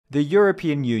The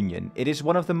European Union, it is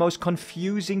one of the most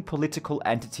confusing political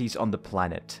entities on the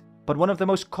planet. But one of the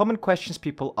most common questions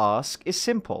people ask is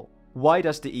simple. Why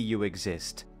does the EU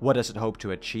exist? What does it hope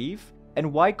to achieve?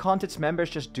 And why can't its members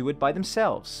just do it by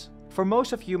themselves? For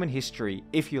most of human history,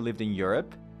 if you lived in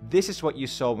Europe, this is what you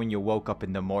saw when you woke up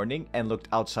in the morning and looked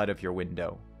outside of your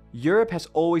window. Europe has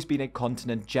always been a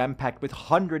continent jam-packed with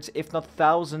hundreds, if not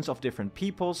thousands, of different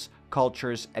peoples,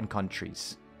 cultures, and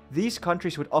countries. These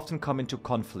countries would often come into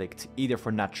conflict, either for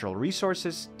natural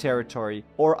resources, territory,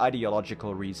 or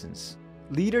ideological reasons.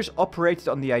 Leaders operated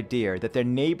on the idea that their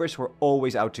neighbors were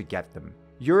always out to get them.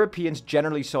 Europeans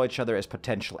generally saw each other as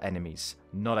potential enemies,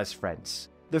 not as friends.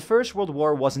 The First World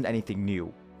War wasn't anything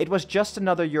new. It was just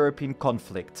another European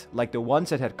conflict, like the ones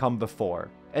that had come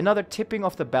before. Another tipping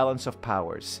of the balance of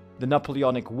powers. The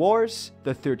Napoleonic Wars,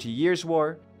 the 30 Years'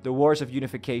 War, the Wars of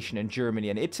Unification in Germany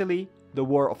and Italy, the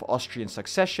War of Austrian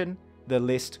Succession, the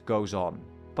list goes on.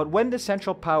 But when the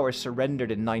Central Powers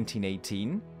surrendered in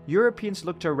 1918, Europeans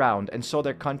looked around and saw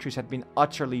their countries had been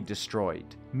utterly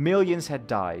destroyed. Millions had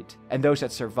died, and those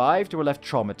that survived were left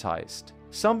traumatized.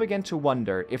 Some began to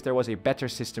wonder if there was a better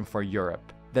system for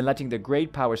Europe than letting the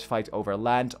great powers fight over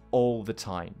land all the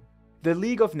time. The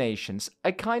League of Nations,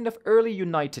 a kind of early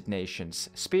United Nations,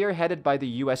 spearheaded by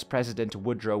the US President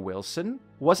Woodrow Wilson,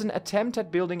 was an attempt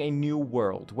at building a new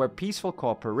world where peaceful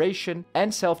cooperation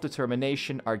and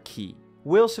self-determination are key.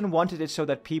 Wilson wanted it so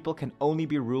that people can only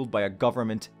be ruled by a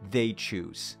government they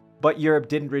choose. But Europe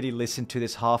didn't really listen to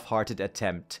this half-hearted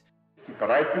attempt. Die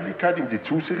Bereitwilligkeit, ihm die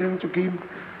Zusicherung zu geben,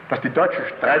 dass die deutschen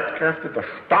Streitkräfte das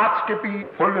Staatsgebiet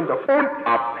folgender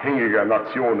unabhängiger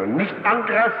Nationen nicht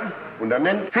angreifen, und er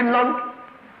nennt Finnland,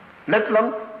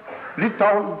 Lettland,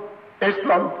 Litauen,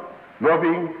 Estland,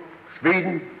 Norwegen,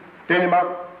 Schweden, Dänemark,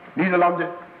 Niederlande,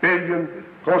 Belgien,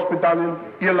 Großbritannien,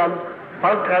 Irland,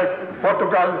 Frankreich,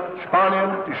 Portugal,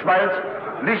 Spanien, die Schweiz,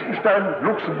 Liechtenstein,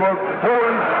 Luxemburg,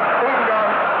 Polen,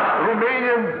 Ungarn,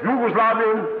 Rumänien,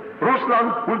 Jugoslawien,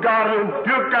 Russland, Bulgarien,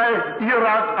 Türkei,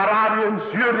 Irak, Arabien,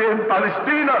 Syrien,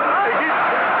 Palästina,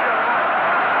 Ägypten.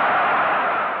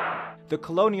 The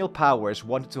colonial powers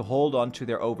wanted to hold on to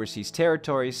their overseas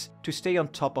territories to stay on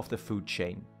top of the food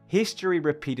chain. History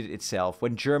repeated itself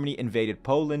when Germany invaded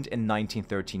Poland in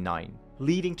 1939,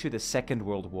 leading to the Second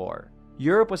World War.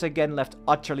 Europe was again left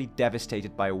utterly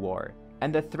devastated by war,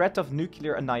 and the threat of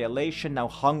nuclear annihilation now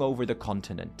hung over the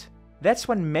continent. That's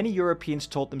when many Europeans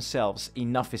told themselves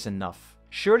enough is enough.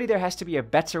 Surely there has to be a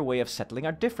better way of settling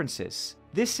our differences.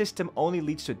 This system only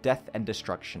leads to death and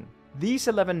destruction. These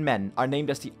 11 men are named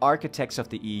as the architects of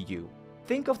the EU.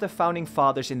 Think of the founding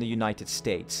fathers in the United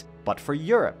States, but for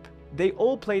Europe. They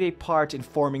all played a part in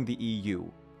forming the EU,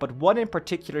 but one in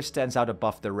particular stands out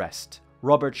above the rest.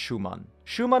 Robert Schuman.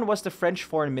 Schuman was the French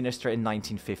foreign minister in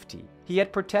 1950. He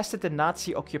had protested the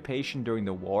Nazi occupation during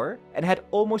the war and had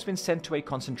almost been sent to a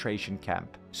concentration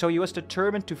camp, so he was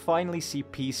determined to finally see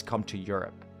peace come to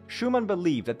Europe. Schuman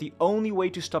believed that the only way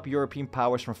to stop European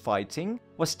powers from fighting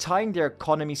was tying their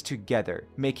economies together,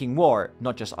 making war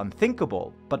not just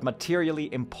unthinkable, but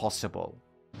materially impossible.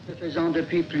 Faisant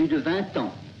depuis plus de 20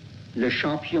 ans le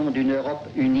champion d'une Europe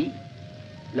unie,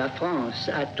 la France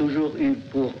a toujours eu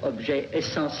pour objet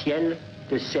essentiel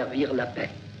de servir la paix.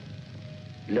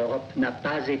 L'Europe n'a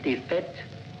pas été faite,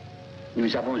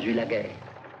 nous avons eu la guerre.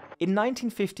 In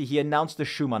 1950, he announced the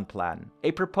Schuman Plan,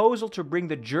 a proposal to bring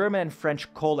the German and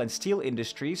French coal and steel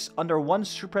industries under one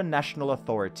supranational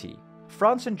authority.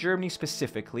 France and Germany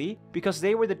specifically, because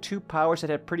they were the two powers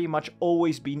that had pretty much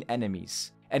always been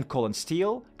enemies, and coal and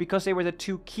steel, because they were the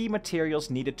two key materials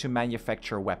needed to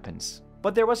manufacture weapons.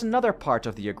 But there was another part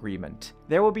of the agreement.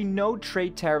 There will be no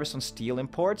trade tariffs on steel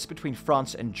imports between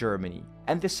France and Germany,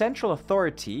 and the central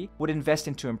authority would invest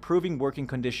into improving working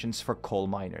conditions for coal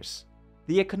miners.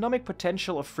 The economic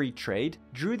potential of free trade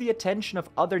drew the attention of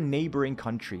other neighboring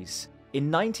countries. In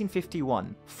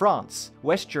 1951, France,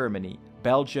 West Germany,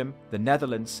 Belgium, the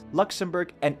Netherlands,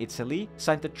 Luxembourg, and Italy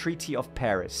signed the Treaty of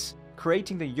Paris,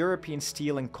 creating the European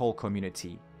Steel and Coal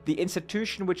Community, the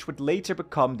institution which would later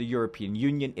become the European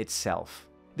Union itself.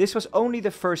 This was only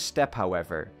the first step,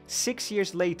 however. 6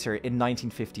 years later, in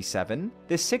 1957,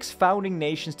 the 6 founding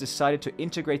nations decided to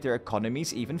integrate their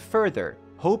economies even further,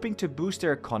 hoping to boost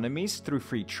their economies through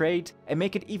free trade and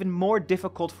make it even more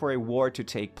difficult for a war to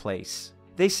take place.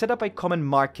 They set up a common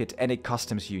market and a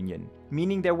customs union,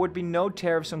 meaning there would be no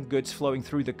tariffs on goods flowing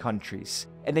through the countries,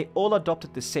 and they all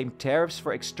adopted the same tariffs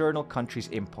for external countries'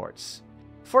 imports.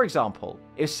 For example,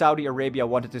 if Saudi Arabia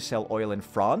wanted to sell oil in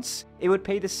France, it would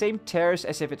pay the same tariffs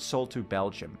as if it sold to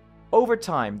Belgium. Over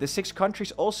time, the 6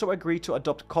 countries also agreed to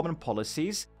adopt common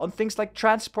policies on things like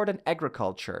transport and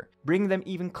agriculture, bringing them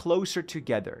even closer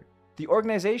together. The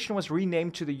organization was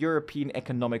renamed to the European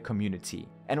Economic Community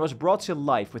and was brought to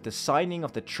life with the signing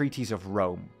of the Treaties of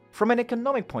Rome. From an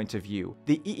economic point of view,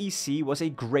 the EEC was a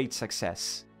great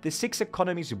success. The 6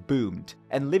 economies boomed,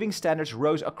 and living standards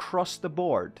rose across the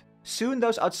board. Soon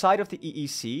those outside of the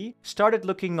EEC started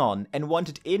looking on and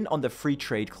wanted in on the Free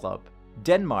Trade Club.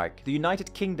 Denmark, the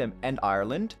United Kingdom and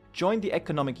Ireland joined the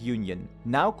Economic Union,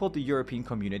 now called the European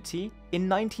Community, in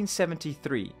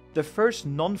 1973, the first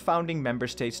non-founding member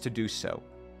states to do so.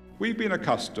 We've been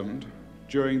accustomed,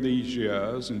 during these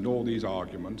years and all these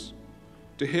arguments,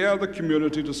 to hear the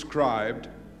community described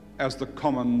as the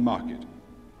common market.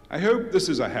 I hope this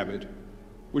is a habit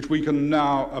which we can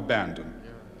now abandon.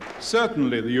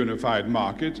 Certainly the unified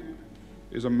market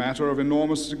is a matter of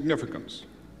enormous significance.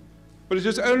 But it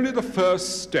is only the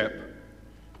first step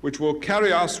which will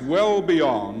carry us well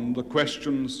beyond the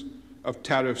questions of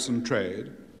tariffs and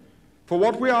trade. For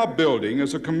what we are building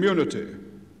is a community.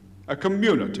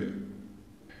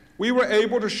 We were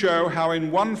able to show how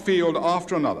in one field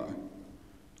after another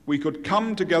we could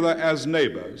come together as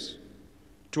neighbors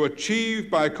to achieve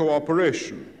by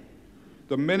cooperation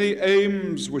the many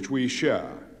aims which we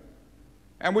share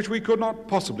and which we could not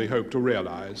possibly hope to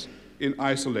realize in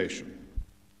isolation.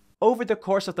 Over the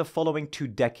course of the following 2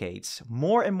 decades,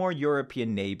 more and more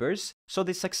European neighbors saw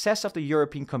the success of the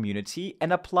European community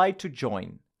and applied to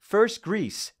join. First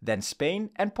Greece, then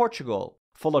Spain and Portugal,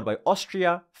 followed by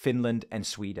Austria, Finland and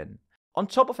Sweden. On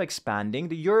top of expanding,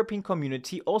 the European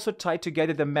community also tied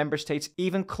together the member states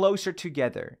even closer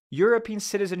together. European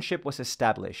citizenship was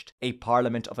established, a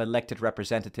parliament of elected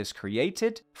representatives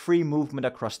created, free movement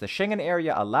across the Schengen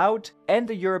area allowed, and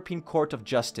the European Court of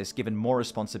Justice given more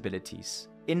responsibilities.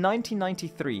 In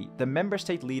 1993, the member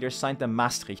state leaders signed the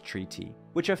Maastricht Treaty,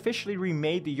 which officially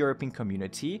remade the European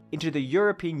community into the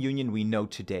European Union we know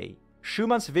today.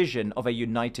 Schumann's vision of a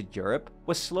united Europe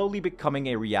was slowly becoming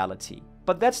a reality.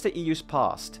 But that's the EU's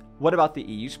past. What about the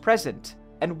EU's present?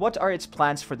 And what are its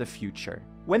plans for the future?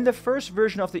 When the first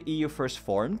version of the EU first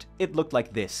formed, it looked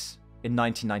like this. In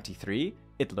 1993,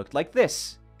 it looked like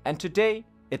this. And today,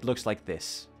 it looks like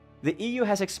this. The EU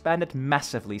has expanded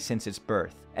massively since its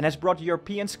birth and has brought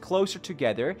Europeans closer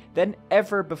together than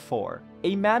ever before.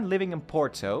 A man living in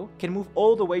Porto can move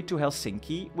all the way to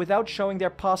Helsinki without showing their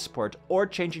passport or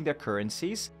changing their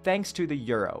currencies thanks to the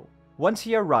euro. Once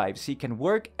he arrives, he can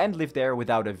work and live there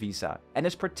without a visa and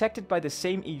is protected by the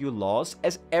same EU laws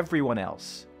as everyone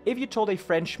else. If you told a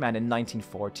Frenchman in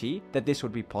 1940 that this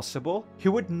would be possible, he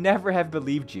would never have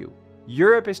believed you.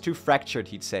 Europe is too fractured,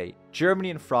 he'd say.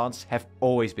 Germany and France have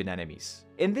always been enemies.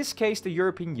 In this case, the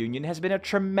European Union has been a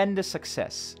tremendous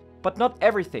success. But not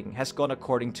everything has gone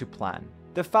according to plan.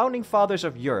 The founding fathers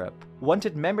of Europe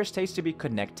wanted member states to be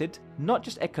connected, not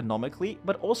just economically,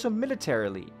 but also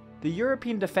militarily. The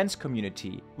European Defense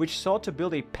Community, which sought to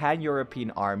build a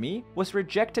pan-European army, was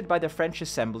rejected by the French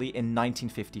Assembly in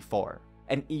 1954.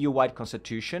 An EU-wide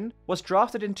constitution was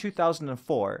drafted in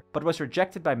 2004, but was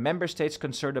rejected by member states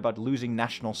concerned about losing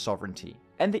national sovereignty.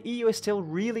 And the EU is still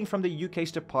reeling from the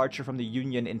UK's departure from the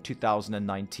Union in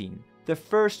 2019, the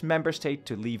first member state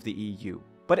to leave the EU.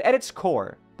 But at its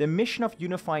core, the mission of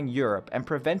unifying Europe and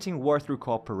preventing war through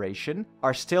cooperation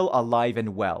are still alive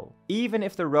and well, even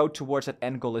if the road towards that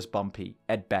end goal is bumpy,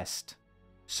 at best.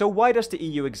 So why does the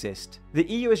EU exist? The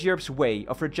EU is Europe's way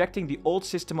of rejecting the old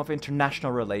system of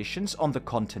international relations on the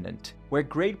continent, where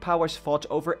great powers fought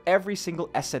over every single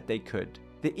asset they could.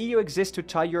 The EU exists to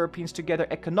tie Europeans together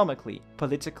economically,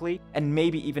 politically, and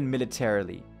maybe even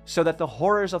militarily, so that the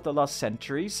horrors of the last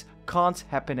centuries can't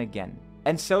happen again,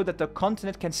 and so that the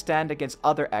continent can stand against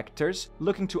other actors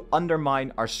looking to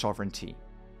undermine our sovereignty.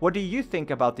 What do you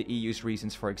think about the EU's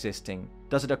reasons for existing?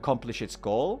 Does it accomplish its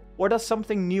goal? Or does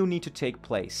something new need to take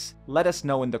place? Let us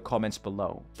know in the comments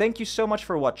below. Thank you so much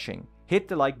for watching. Hit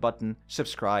the like button,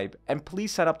 subscribe, and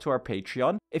please sign up to our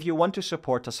Patreon if you want to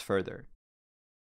support us further.